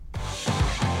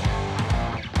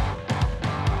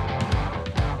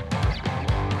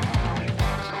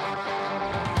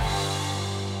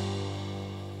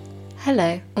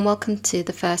Hello and welcome to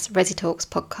the first Resi Talks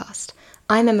podcast.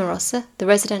 I'm Emma Rosser, the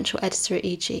residential editor at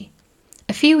EG.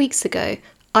 A few weeks ago,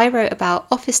 I wrote about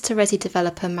office to resi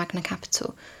developer Magna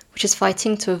Capital, which is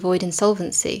fighting to avoid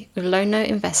insolvency with low note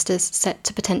investors set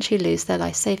to potentially lose their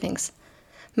life savings.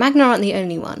 Magna aren't the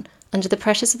only one. Under the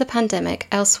pressures of the pandemic,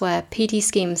 elsewhere, PD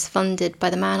schemes funded by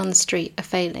the man on the street are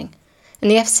failing,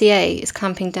 and the FCA is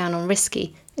clamping down on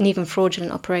risky and even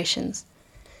fraudulent operations.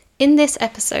 In this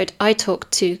episode, I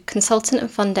talked to consultant and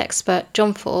fund expert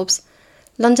John Forbes,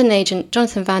 London agent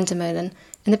Jonathan van der Molen,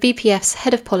 and the BPF's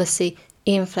head of policy,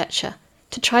 Ian Fletcher,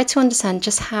 to try to understand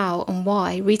just how and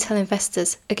why retail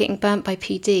investors are getting burnt by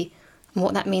PD and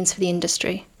what that means for the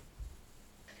industry.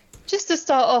 Just to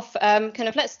start off,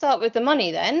 let's start with the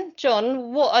money then.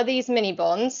 John, what are these mini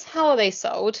bonds? How are they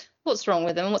sold? What's wrong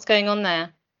with them? What's going on there?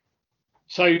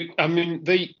 So,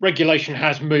 the regulation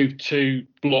has moved to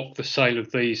block the sale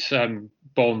of these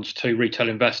bonds to retail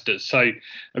investors. So,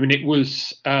 it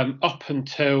was up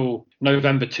until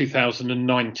November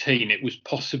 2019, it was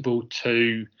possible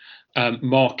to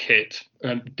market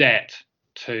debt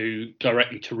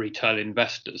directly to retail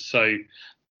investors. So,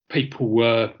 people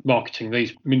were marketing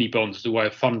these mini bonds as a way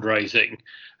of fundraising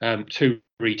to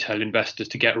retail investors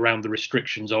to get around the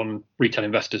restrictions on retail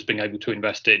investors being able to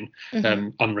invest in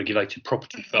unregulated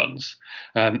property funds.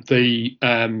 The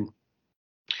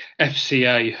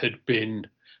FCA had been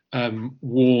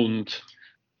warned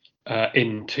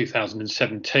in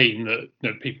 2017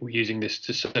 that people were using this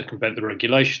to circumvent the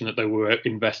regulation, that they were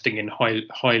investing in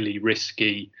highly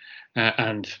risky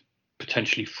and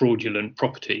potentially fraudulent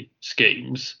property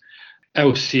schemes.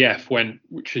 LCF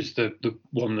which is the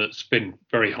one that's been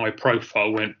very high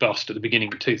profile, went bust at the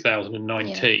beginning of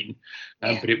 2019.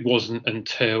 But it wasn't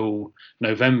until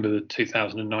November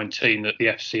 2019 that the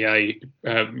FCA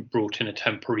brought in a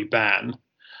temporary ban.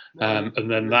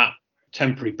 And then that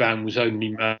temporary ban was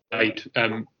only made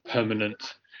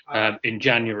permanent in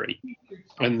January.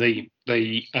 And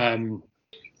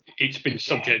it's been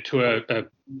subject to a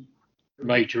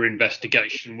major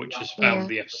investigation, which has found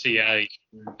the FCA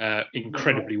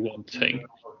incredibly wanting.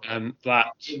 That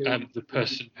the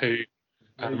person who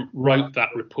wrote that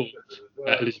report,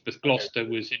 Elizabeth Gloucester,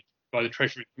 was interviewed by the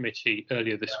Treasury Committee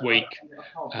earlier this week,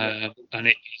 and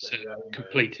it is a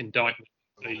complete indictment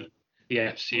of the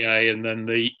FCA. And then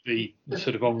the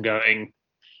sort of ongoing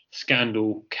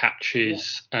scandal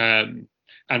catches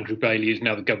Andrew Bailey is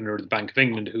now the governor of the Bank of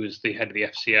England, who was the head of the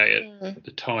FCA at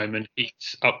the time, and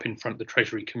he's up in front of the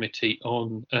Treasury Committee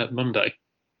on Monday.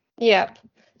 Yeah,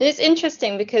 it's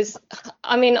interesting because,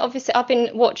 obviously I've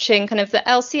been watching kind of the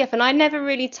LCF, and I never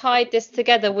really tied this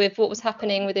together with what was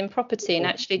happening within property. And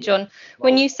actually, John,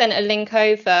 when you sent a link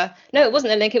over, no, it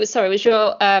wasn't a link. It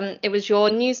was your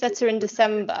newsletter in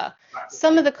December.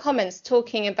 Some of the comments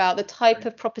talking about the type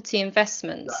of property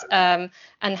investments and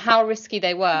how risky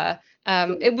they were.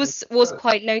 It was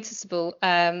quite noticeable,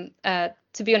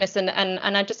 to be honest,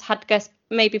 and I just had guessed,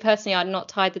 maybe personally I'd not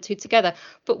tied the two together.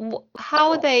 But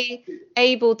how are they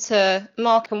able to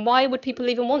mark, and why would people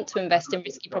even want to invest in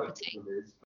risky property?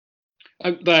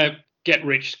 They're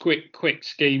get-rich quick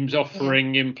schemes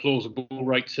offering implausible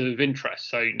rates of interest.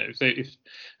 So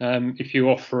if you're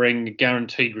offering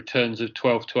guaranteed returns of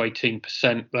 12 to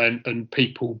 18%, and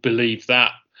people believe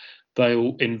that,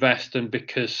 they'll invest. And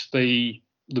because the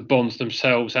bonds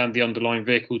themselves and the underlying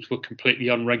vehicles were completely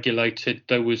unregulated,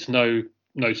 there was no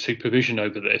supervision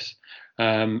over this.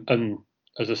 And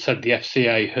as I said, the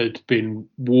FCA had been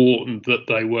warned that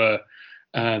they were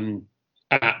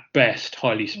at best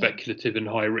highly speculative and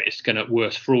high risk, and at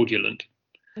worst fraudulent.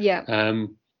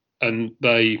 And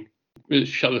they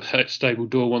shut the stable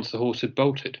door once the horse had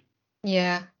bolted.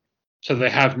 So they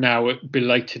have now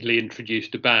belatedly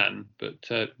introduced a ban, but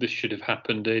this should have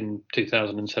happened in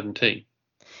 2017.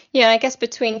 Yeah, I guess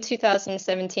between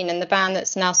 2017 and the ban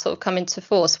that's now sort of come into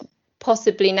force,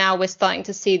 possibly now we're starting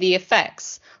to see the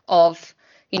effects of,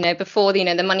 before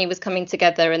the money was coming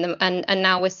together, and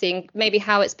now we're seeing maybe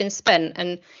how it's been spent.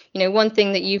 And one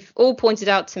thing that you've all pointed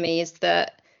out to me is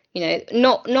that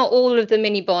not all of the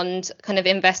mini bond kind of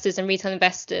investors and retail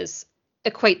investors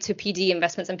equate to PD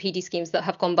investments and PD schemes that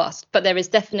have gone bust, but there is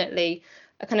definitely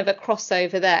a kind of a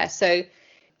crossover there. So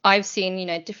I've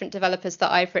seen, different developers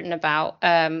that I've written about,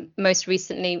 most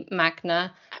recently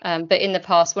Magna, but in the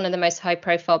past, one of the most high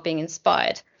profile being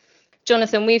Inspired.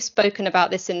 Jonathan, we've spoken about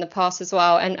this in the past as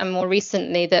well, and more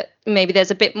recently that maybe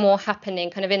there's a bit more happening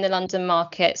kind of in the London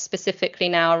market, specifically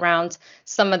now around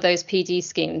some of those PD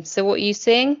schemes. So what are you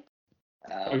seeing?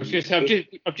 I've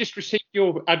just received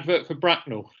your advert for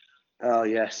Bracknell. Oh,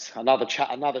 yes. Another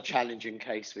challenging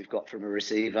case we've got from a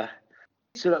receiver.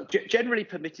 So look, generally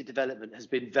permitted development has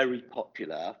been very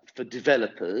popular for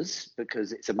developers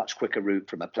because it's a much quicker route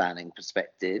from a planning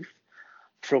perspective.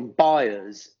 From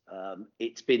buyers,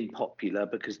 it's been popular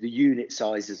because the unit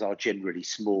sizes are generally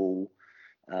small.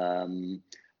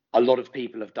 A lot of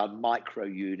people have done micro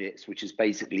units, which has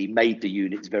basically made the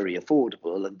units very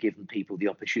affordable and given people the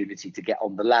opportunity to get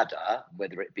on the ladder,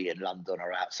 whether it be in London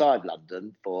or outside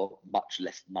London, for much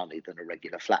less money than a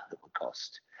regular flat that would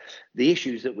cost. The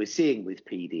issues that we're seeing with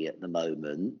PD at the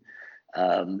moment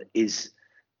is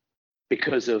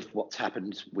because of what's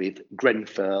happened with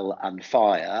Grenfell and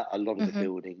fire. A lot of the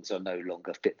buildings are no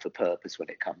longer fit for purpose when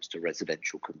it comes to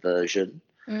residential conversion.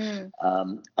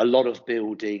 A lot of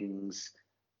buildings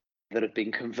that have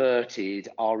been converted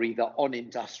are either on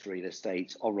industrial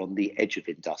estates or on the edge of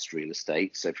industrial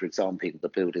estates. So, for example, the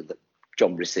building that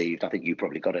John received, I think you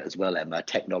probably got it as well, Emma,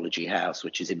 Technology House,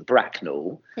 which is in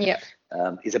Bracknell,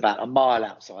 is about a mile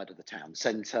outside of the town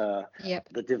centre.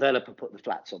 The developer put the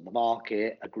flats on the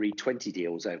market, agreed 20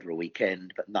 deals over a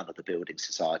weekend, but none of the building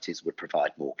societies would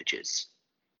provide mortgages.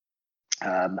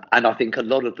 And I think a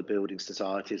lot of the building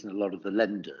societies and a lot of the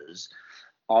lenders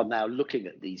are now looking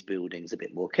at these buildings a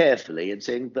bit more carefully and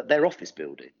saying that they're office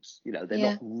buildings. You know, they're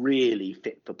not really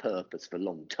fit for purpose for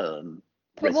long-term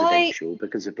residential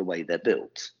because of the way they're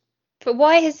built. But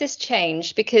why has this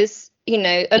changed? Because, you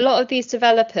know, a lot of these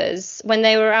developers, when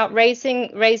they were out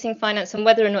raising finance, and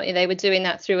whether or not they were doing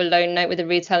that through a loan note with a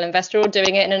retail investor or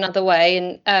doing it in another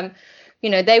way, and you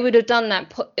know, they would have done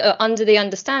that under the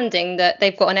understanding that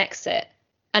they've got an exit,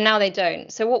 and now they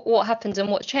don't. So what happened and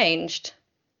what changed?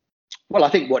 Well, I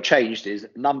think what changed is,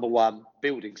 number one,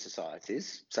 building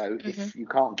societies. So if you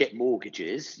can't get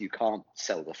mortgages, you can't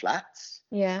sell the flats.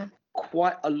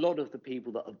 Quite a lot of the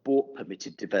people that have bought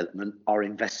permitted development are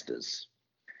investors,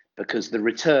 because the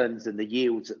returns and the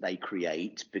yields that they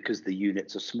create, because the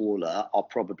units are smaller, are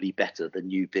probably better than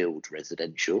new build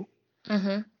residential.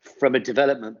 From a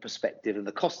development perspective and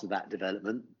the cost of that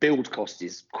development, build cost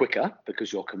is quicker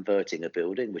because you're converting a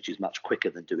building, which is much quicker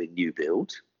than doing new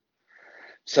build.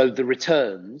 So the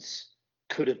returns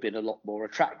could have been a lot more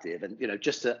attractive. And, you know,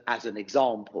 just as an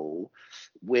example,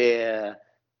 we've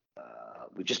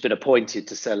just been appointed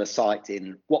to sell a site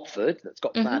in Watford that's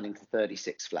got planning for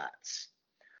 36 flats.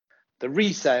 The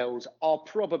resales are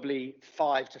probably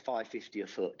 £5 to £5.50 a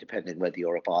foot, depending whether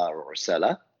you're a buyer or a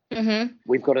seller.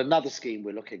 We've got another scheme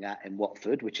we're looking at in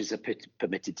Watford, which is a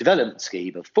permitted development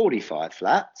scheme of 45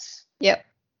 flats.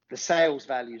 The sales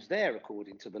values there,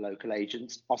 according to the local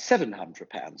agents, are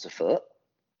 £700 a foot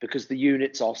because the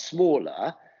units are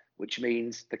smaller, which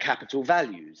means the capital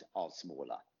values are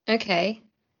smaller.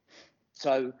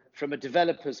 So from a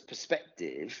developer's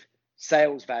perspective,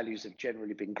 sales values have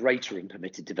generally been greater in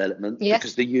permitted development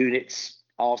because the units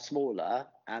are smaller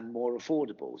and more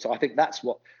affordable. So I think that's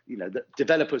what, you know, the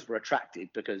developers were attracted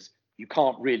because you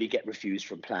can't really get refused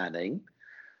from planning.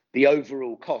 The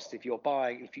overall cost, if you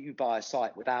buy a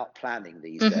site without planning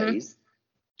these days,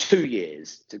 2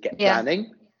 years to get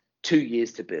planning, 2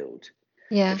 years to build.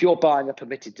 If you're buying a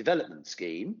permitted development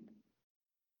scheme,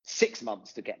 6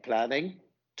 months to get planning,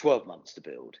 12 months to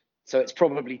build. So it's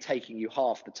probably taking you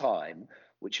half the time,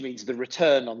 which means the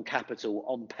return on capital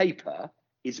on paper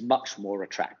is much more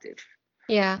attractive.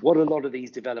 What a lot of these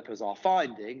developers are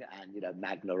finding, and, you know,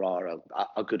 Magna are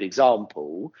a good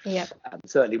example, and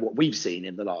certainly what we've seen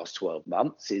in the last 12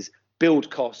 months is build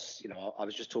costs. You know, I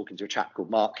was just talking to a chap called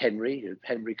Mark Henry,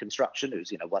 Henry Construction, who's,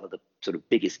 you know, one of the sort of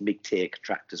biggest mid-tier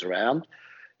contractors around.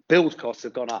 Build costs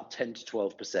have gone up 10 to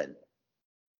 12%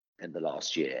 in the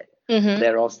last year.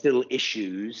 There are still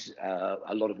issues,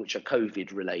 a lot of which are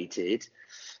COVID related,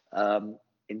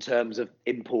 in terms of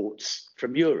imports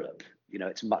from Europe. You know,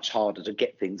 it's much harder to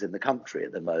get things in the country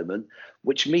at the moment,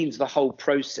 which means the whole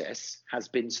process has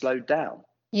been slowed down.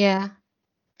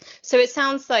 So it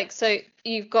sounds like, so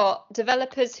you've got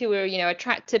developers who are, you know,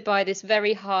 attracted by this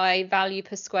very high value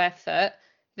per square foot,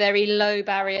 very low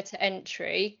barrier to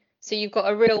entry. So you've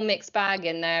got a real mixed bag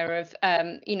in there of,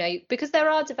 you know, because there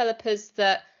are developers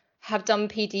that have done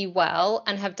PD well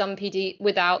and have done PD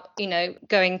without, you know,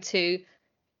 going to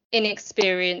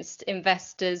inexperienced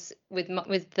investors with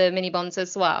the mini bonds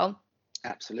as well.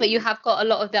 Absolutely. But you have got a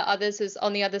lot of the others as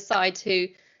on the other side who,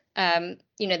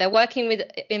 you know, they're working with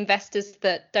investors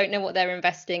that don't know what they're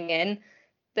investing in.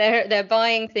 They're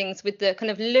buying things with the kind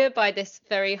of lure by this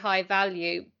very high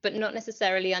value, but not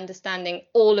necessarily understanding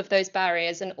all of those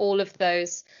barriers and all of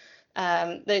those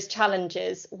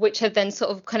challenges, which have then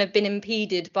sort of kind of been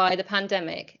impeded by the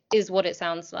pandemic, is what it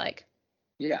sounds like.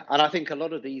 Yeah, and I think a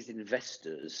lot of these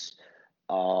investors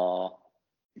are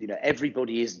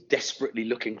everybody is desperately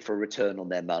looking for a return on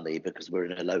their money because we're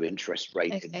in a low interest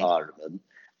rate environment.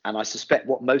 And I suspect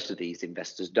what most of these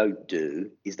investors don't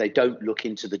do is they don't look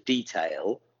into the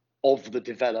detail of the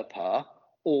developer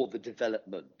or the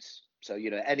development. So,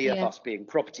 any of us being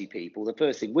property people, the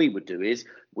first thing we would do is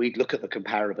we'd look at the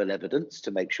comparable evidence to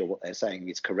make sure what they're saying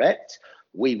is correct.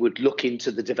 We would look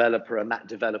into the developer and that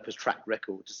developer's track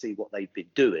record to see what they've been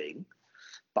doing.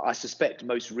 But I suspect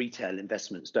most retail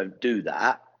investments don't do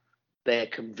that. They're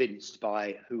convinced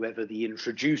by whoever the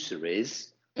introducer is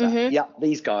that,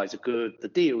 these guys are good, the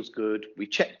deal's good, we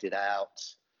checked it out,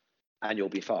 and you'll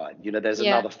be fine. There's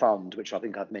another fund, which I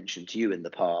think I've mentioned to you in the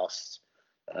past.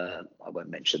 I won't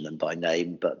mention them by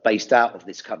name, but based out of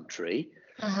this country,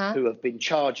 who have been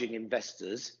charging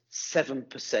investors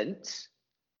 7%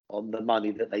 on the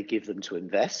money that they give them to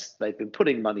invest. They've been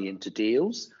putting money into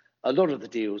deals. A lot of the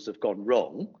deals have gone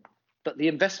wrong, but the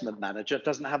investment manager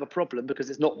doesn't have a problem because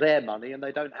it's not their money and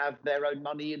they don't have their own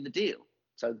money in the deal.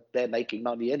 So they're making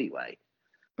money anyway.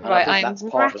 Right, I'm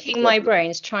racking my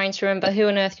brains trying to remember who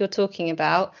on earth you're talking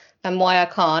about and why I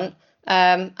can't.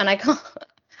 And I can't.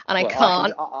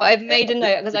 But I've made a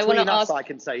note because I want to ask. I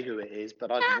can say who it is,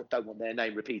 but I don't want their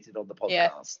name repeated on the podcast. Yeah,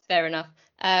 fair enough.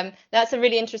 That's a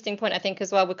really interesting point, I think,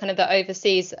 as well, with kind of the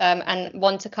overseas, and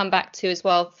one to come back to as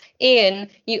well. Ian,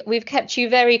 we've kept you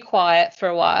very quiet for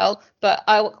a while, but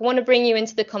I want to bring you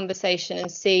into the conversation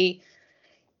and see.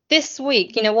 This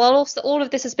week, while also all of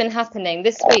this has been happening,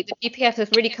 this week the BPF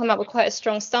have really come up with quite a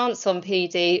strong stance on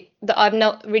PD that I've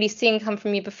not really seen come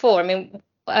from you before. I mean,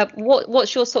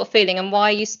 what's your sort of feeling, and why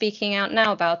are you speaking out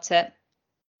now about it?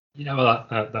 Well,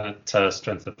 that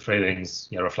strength of feelings,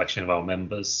 a reflection of our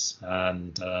members,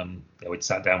 and we'd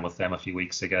sat down with them a few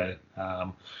weeks ago.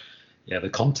 The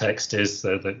context is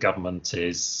that the government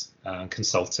is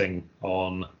consulting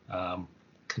on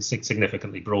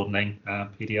significantly broadening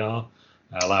PDR.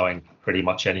 Allowing pretty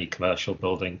much any commercial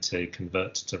building to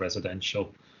convert to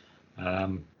residential,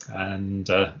 and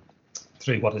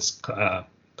through what is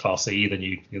Class E,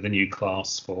 the new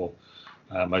class for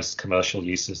most commercial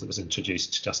uses that was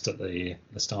introduced just at the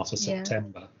start of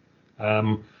September.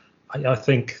 I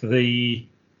think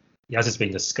as it's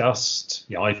been discussed,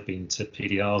 I've been to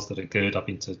PDRs that are good. I've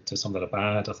been to some that are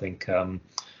bad. I think.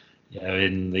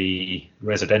 In the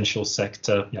residential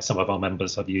sector, some of our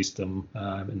members have used them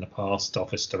in the past,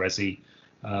 office to resi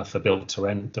for build to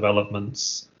rent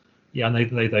developments. And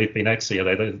they've been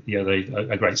excellent.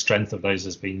 A great strength of those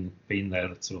has been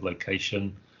their sort of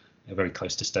location, very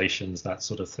close to stations, that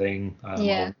sort of thing.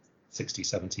 60s,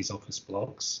 70s office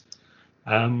blocks.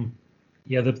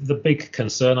 The big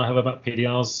concern I have about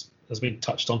PDRs has been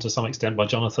touched on to some extent by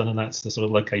Jonathan, and that's the sort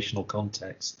of locational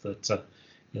context that.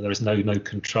 There is no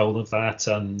control of that,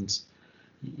 and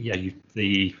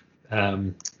the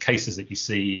cases that you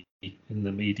see in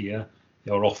the media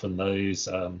are often those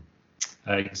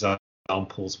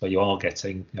examples where you are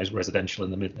getting residential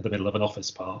in the middle of an office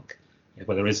park,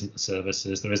 where there isn't the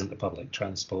services, there isn't the public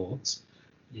transport.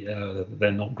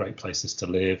 They're not great places to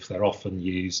live. They're often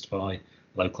used by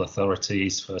local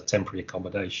authorities for temporary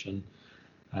accommodation,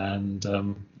 and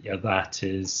that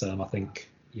is, I think.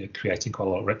 Creating quite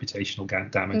a lot of reputational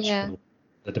damage for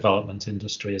the development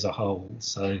industry as a whole.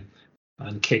 So,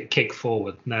 and kick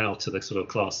forward now to the sort of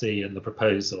Class E and the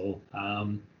proposal.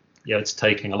 It's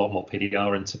taking a lot more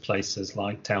PDR into places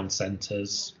like town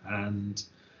centres, and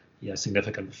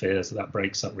significant fears that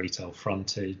breaks up retail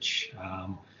frontage.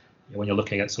 When you're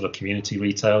looking at sort of community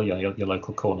retail, your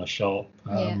local corner shop,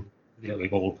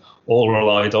 we've all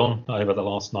relied on over the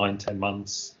last 9-10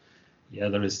 months.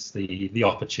 There is the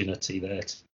opportunity there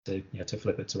to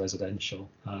flip it to residential,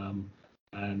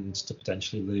 and to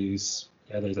potentially lose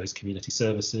those community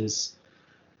services.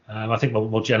 I think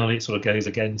more generally it sort of goes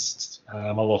against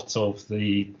a lot of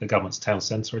the government's town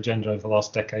centre agenda over the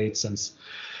last decade, since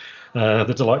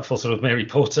the delightful sort of Mary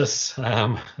Portas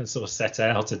sort of set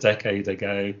out a decade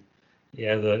ago.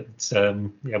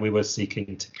 We were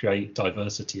seeking to create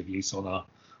diversity of use on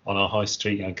our high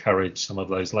street, and encourage some of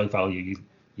those low value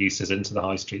uses into the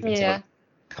high street, things like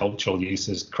cultural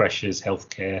uses, creches,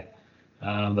 healthcare.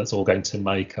 That's all going to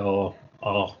make our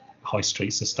high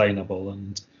street sustainable,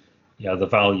 and the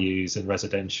values in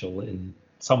residential in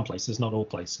some places, not all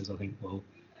places, I think will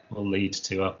lead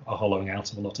to a hollowing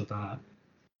out of a lot of that.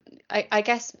 I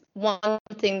guess one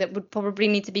thing that would probably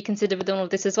need to be considered with all of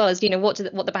this as well is, what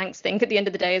the banks think at the end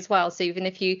of the day as well. So even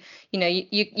if you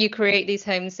create these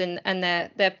homes and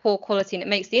they're poor quality and it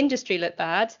makes the industry look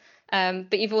bad,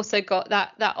 but you've also got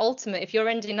that ultimate, if you're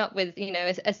ending up with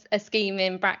a scheme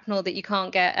in Bracknell that you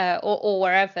can't get or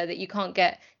wherever that you can't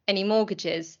get any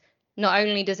mortgages, not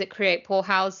only does it create poor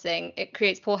housing, it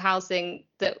creates poor housing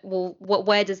that will,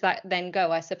 where does that then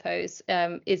go, I suppose,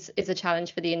 is a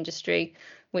challenge for the industry,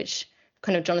 which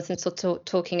kind of Jonathan's sort of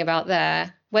talking about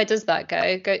there. Where does that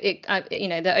go?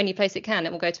 The only place it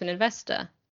will go to an investor.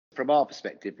 From our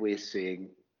perspective, we're seeing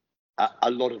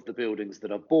a lot of the buildings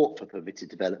that are bought for permitted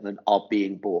development are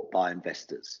being bought by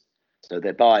investors. So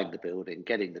they're buying the building,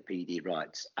 getting the PD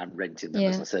rights and renting them,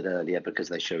 as I said earlier, because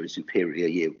they show a superior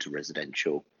yield to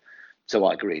residential. So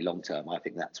I agree, long term, I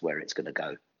think that's where it's going to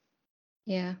go.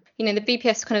 Yeah. The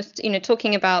BPS kind of,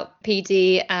 talking about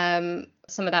PD,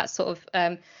 some of that sort of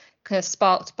kind of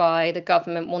sparked by the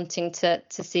government wanting to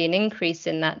see an increase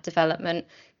in that development.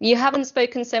 You haven't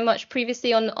spoken so much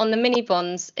previously on the mini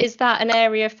bonds. Is that an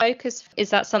area of focus?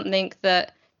 Is that something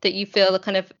that you feel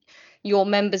kind of your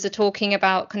members are talking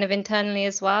about kind of internally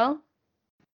as well?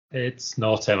 It's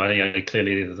not.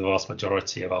 Clearly, the vast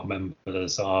majority of our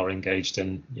members are engaged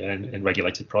in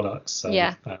regulated products. So,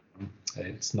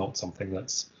 it's not something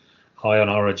that's high on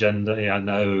our agenda. I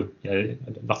know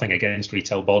nothing against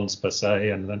retail bonds per se,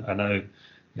 and I know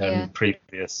in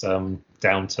previous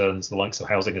downturns, the likes of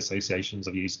housing associations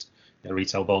have used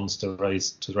retail bonds to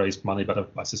raise money,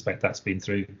 but I suspect that's been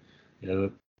through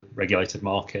regulated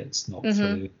markets, not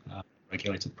through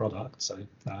regulated products. So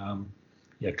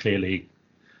clearly,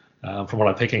 from what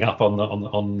I'm picking up on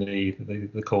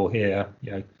the call here,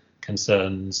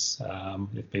 concerns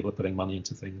if people are putting money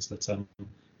into things that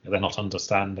they're not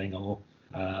understanding, or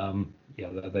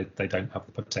they don't have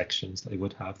the protections they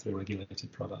would have through a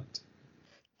regulated product.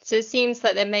 So it seems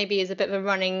like there maybe is a bit of a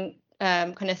running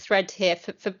kind of thread here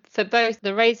for both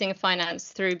the raising of finance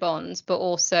through bonds, but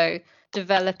also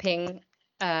developing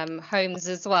homes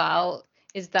as well,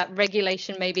 is that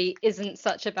regulation maybe isn't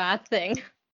such a bad thing.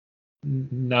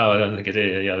 No, I don't think it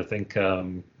is. I think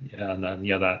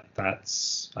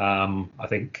that's I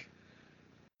think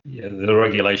the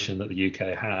regulation that the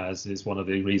UK has is one of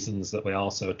the reasons that we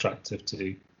are so attractive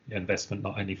to investment,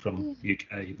 not only from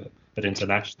UK but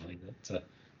internationally.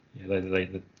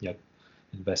 That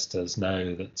investors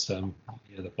know that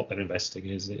what they're investing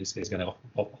is going to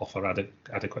offer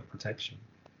adequate protection.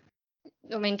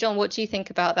 I mean, John, what do you think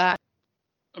about that?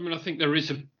 I mean, I think there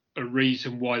is a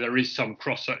reason why there is some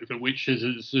crossover, which is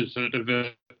a sort of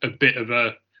a bit of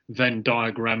a Venn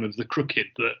diagram of the crooked,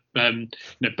 that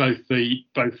both the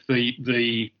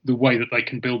way that they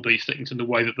can build these things and the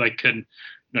way that they can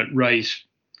raise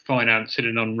finance in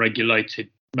an unregulated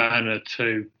manner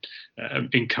to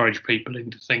encourage people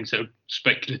into things that are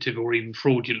speculative or even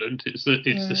fraudulent. It's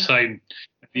the same.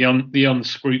 The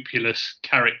unscrupulous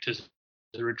characters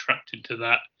are attracted to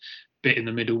that bit in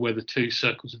the middle where the two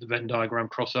circles of the Venn diagram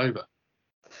cross over.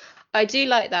 I do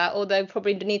like that, although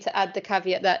probably need to add the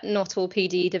caveat that not all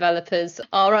PD developers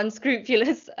are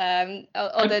unscrupulous,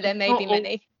 although there may be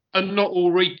many. And not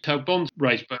all retail bonds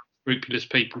raised by unscrupulous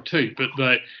people too, but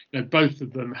both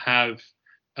of them have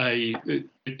a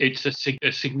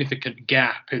significant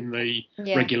gap in the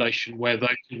regulation where those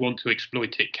who want to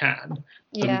exploit it can.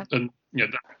 And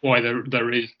that's why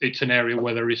it's an area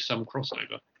where there is some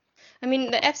crossover. I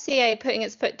mean, the FCA putting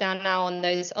its foot down now on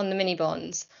the mini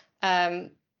bonds.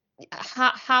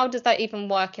 How does that even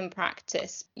work in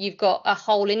practice? You've got a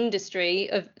whole industry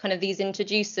of kind of these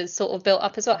introducers sort of built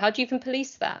up as well. How do you even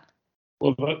police that?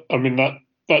 Well,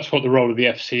 that's what the role of the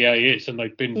FCA is, and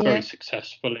they've been very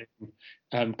successful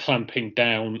in clamping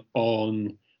down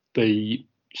on the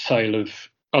sale of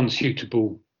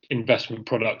unsuitable investment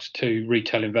products to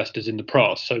retail investors in the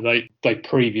past. So they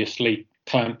previously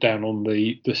clamped down on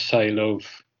the sale of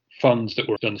funds that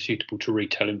were unsuitable to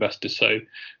retail investors, so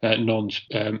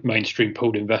non-mainstream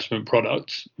pooled investment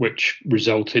products, which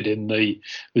resulted in the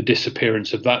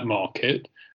disappearance of that market.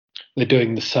 They're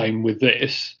doing the same with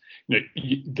this.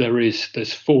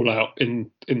 There's fallout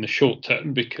in the short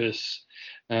term because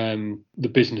the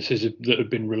businesses that have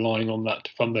been relying on that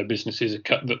to fund their businesses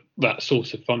that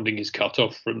source of funding is cut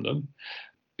off from them.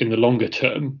 In the longer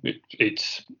term,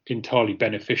 it's entirely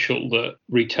beneficial that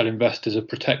retail investors are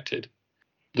protected.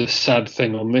 The sad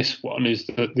thing on this one is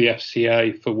that the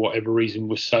FCA, for whatever reason,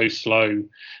 was so slow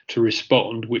to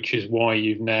respond, which is why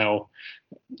you've now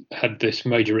had this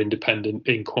major independent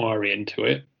inquiry into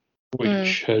it,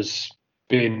 which has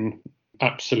been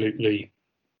absolutely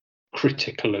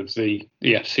critical of the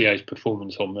FCA's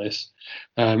performance on this.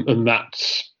 And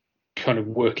that's kind of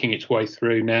working its way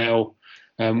through now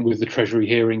with the Treasury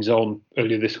hearings on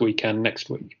earlier this week and next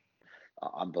week.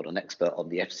 I'm not an expert on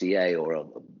the FCA or on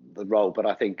the role, but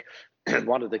I think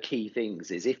one of the key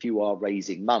things is if you are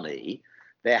raising money,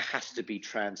 there has to be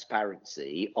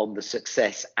transparency on the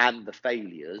success and the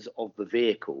failures of the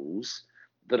vehicles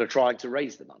that are trying to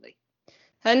raise the money.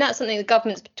 And that's something the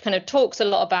government kind of talks a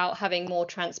lot about, having more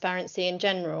transparency in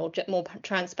general, more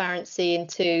transparency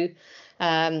into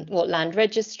what land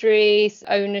registries,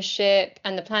 ownership,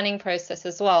 and the planning process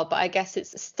as well. But I guess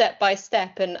it's step by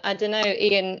step. And I don't know,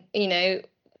 Ian,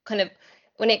 kind of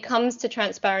when it comes to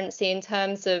transparency in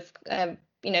terms of,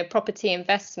 property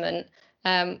investment,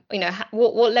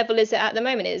 what level is it at the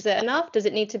moment? Is it enough? Does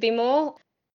it need to be more?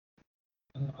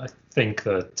 I think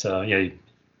that,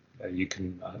 you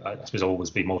can, I suppose,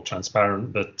 always be more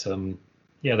transparent, but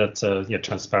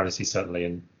transparency certainly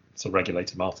in sort of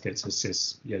regulated markets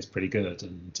is pretty good,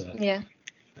 and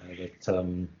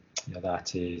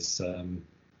that is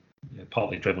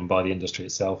partly driven by the industry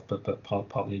itself, but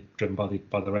partly driven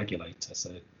by the regulator.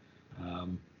 So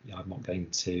I'm not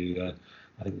going to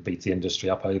I think beat the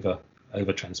industry up over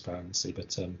transparency,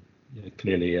 but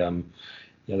clearly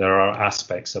there are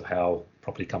aspects of how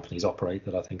property companies operate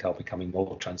that I think are becoming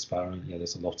more transparent.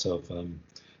 There's a lot of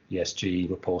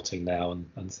ESG reporting now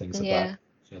and things like that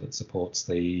that supports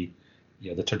the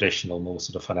traditional more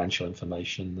sort of financial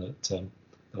information that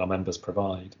our members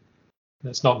provide.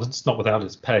 It's not without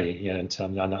its pay. In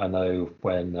terms, I know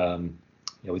when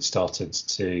we started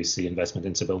to see investment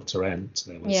into build to rent,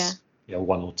 there was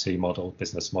one or two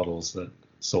business models that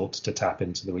sought to tap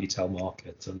into the retail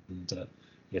market, and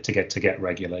to get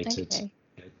regulated. Okay.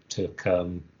 Took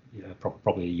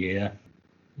probably a year.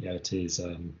 It is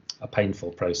a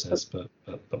painful process, but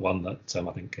one that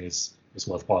I think is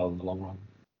worthwhile in the long run.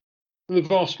 The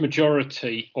vast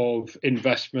majority of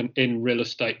investment in real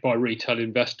estate by retail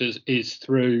investors is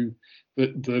through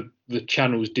the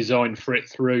channels designed for it,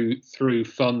 through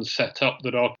funds set up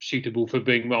that are suitable for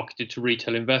being marketed to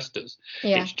retail investors.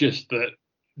 Yeah. It's just that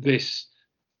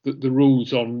the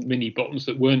rules on mini bonds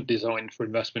that weren't designed for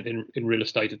investment in real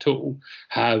estate at all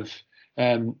have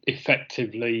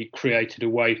effectively created a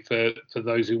way for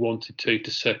those who wanted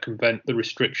to circumvent the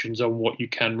restrictions on what you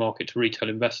can market to retail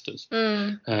investors.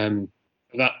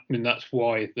 That's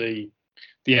why the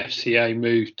FCA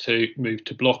moved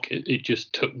to block it. It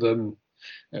just took them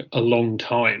a long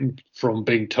time from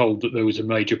being told that there was a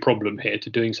major problem here to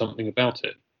doing something about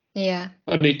it. Yeah.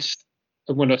 And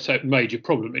when I say major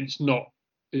problem, there's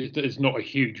not a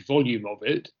huge volume of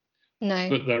it. No.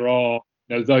 But there are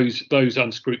those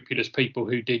unscrupulous people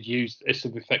who did use this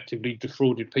have effectively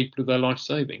defrauded people of their life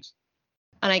savings.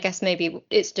 And I guess maybe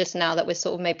it's just now that we're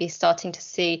sort of maybe starting to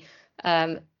see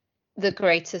the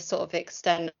greater sort of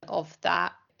extent of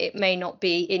that. It may not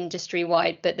be industry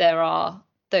wide, but there are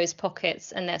those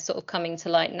pockets, and they're sort of coming to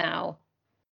light now.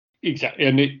 Exactly.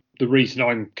 And the reason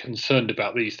I'm concerned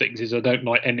about these things is I don't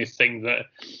like anything that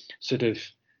sort of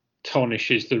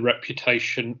tarnishes the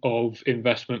reputation of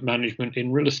investment management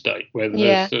in real estate, where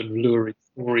there's sort of lurid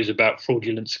stories about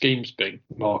fraudulent schemes being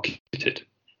marketed.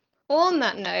 Well, on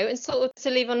that note, and sort of to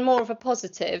leave on more of a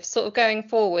positive, sort of going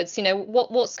forwards,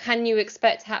 what can you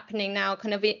expect happening now,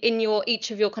 kind of in each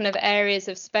of your kind of areas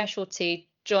of specialty,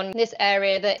 John? This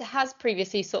area that has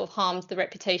previously sort of harmed the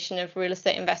reputation of real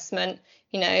estate investment,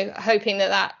 hoping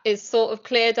that is sort of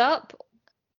cleared up.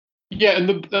 Yeah, and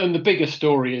the bigger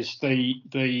story is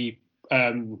the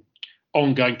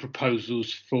ongoing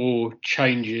proposals for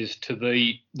changes to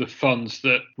the funds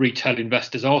that retail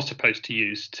investors are supposed to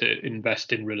use to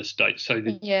invest in real estate. So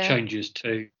the changes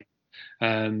to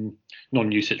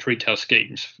non-UCITS retail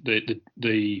schemes,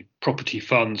 the property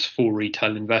funds for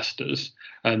retail investors,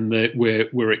 and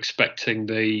we're expecting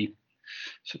the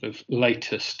sort of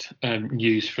latest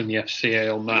news from the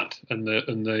FCA on that, and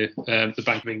the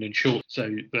Bank of England short. So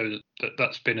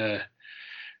that's been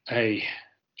a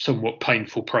somewhat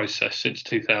painful process since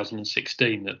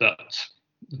 2016. That's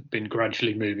been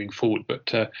gradually moving forward,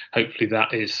 but hopefully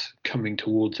that is coming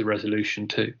towards a resolution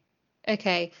too.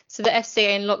 Okay, so the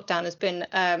FCA in lockdown has been,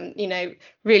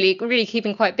 really, really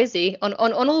keeping quite busy on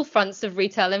all fronts of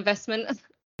retail investment.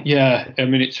 Yeah, I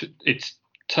mean it's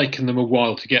taken them a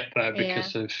while to get there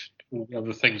because of all the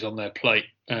other things on their plate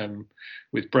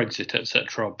with Brexit,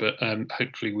 etc. But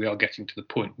hopefully we are getting to the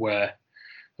point where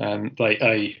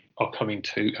they are coming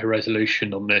to a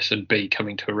resolution on this, and B,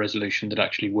 coming to a resolution that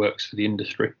actually works for the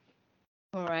industry.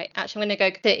 All right. Actually, I'm going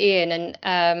to go to Ian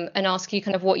and ask you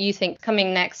kind of what you think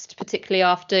coming next, particularly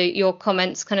after your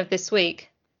comments kind of this week.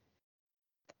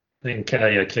 I think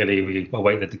clearly we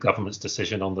await the government's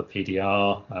decision on the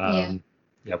PDR.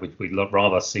 We'd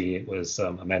rather see it was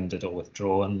amended or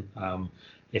withdrawn.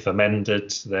 If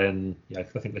amended, then I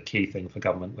think the key thing for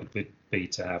government would be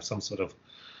to have some sort of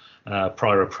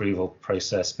prior approval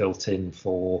process built in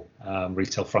for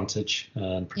retail frontage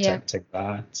and protecting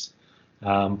that.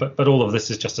 But all of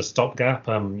this is just a stopgap.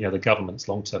 The government's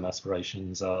long-term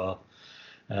aspirations are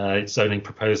its zoning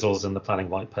proposals in the planning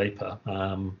white paper.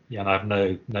 And I have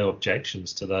no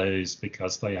objections to those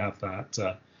because they have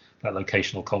that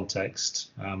locational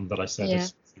context that I said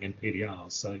is in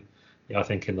PDR. So I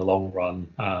think in the long run,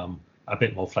 a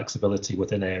bit more flexibility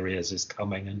within areas is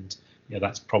coming, and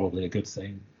that's probably a good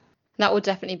thing. That will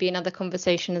definitely be another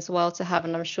conversation as well to have,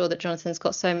 and I'm sure that Jonathan's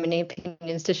got so many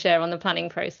opinions to share on the planning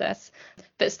process.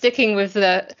 But sticking with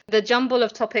the jumble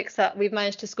of topics that we've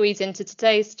managed to squeeze into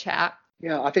today's chat.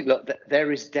 Yeah, I think, look,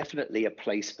 there is definitely a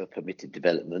place for permitted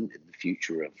development in the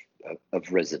future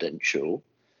of residential.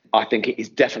 I think it is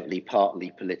definitely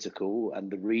partly political,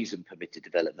 and the reason permitted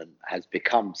development has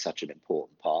become such an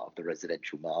important part of the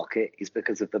residential market is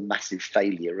because of the massive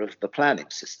failure of the planning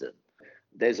system.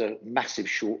 There's a massive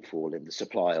shortfall in the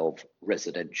supply of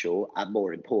residential, and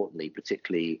more importantly,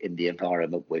 particularly in the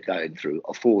environment we're going through,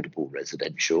 affordable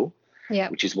residential,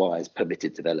 which is why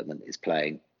permitted development is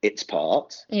playing its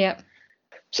part.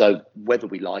 So whether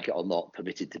we like it or not,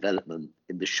 permitted development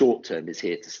in the short term is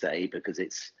here to stay because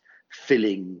it's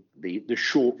filling the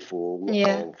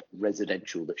shortfall of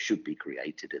residential that should be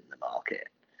created in the market.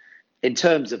 In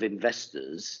terms of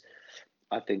investors,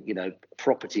 I think,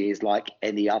 property is like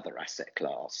any other asset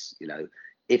class.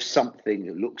 If something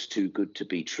looks too good to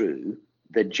be true,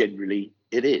 then generally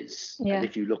it is. And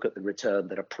if you look at the return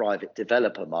that a private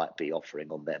developer might be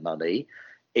offering on their money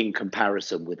in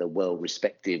comparison with a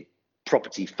well-respected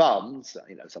property fund,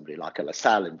 somebody like a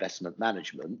LaSalle Investment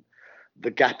Management,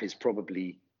 the gap is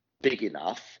probably big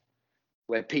enough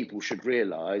where people should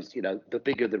realise, the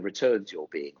bigger the returns you're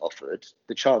being offered,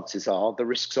 the chances are the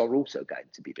risks are also going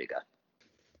to be bigger.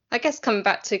 I guess coming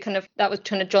back to that was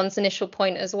kind of John's initial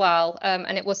point as well,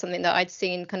 and it was something that I'd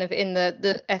seen kind of in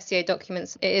the FCA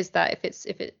documents. It is that if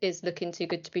it is looking too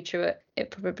good to be true,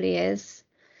 it probably is.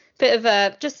 Bit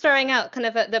of just throwing out kind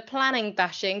of the planning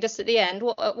bashing just at the end.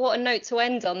 What a note to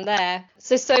end on there.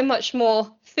 So much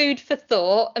more food for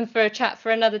thought and for a chat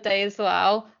for another day as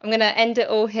well. I'm going to end it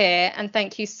all here, and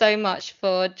thank you so much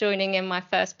for joining in my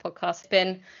first podcast. It's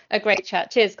been a great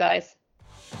chat. Cheers, guys.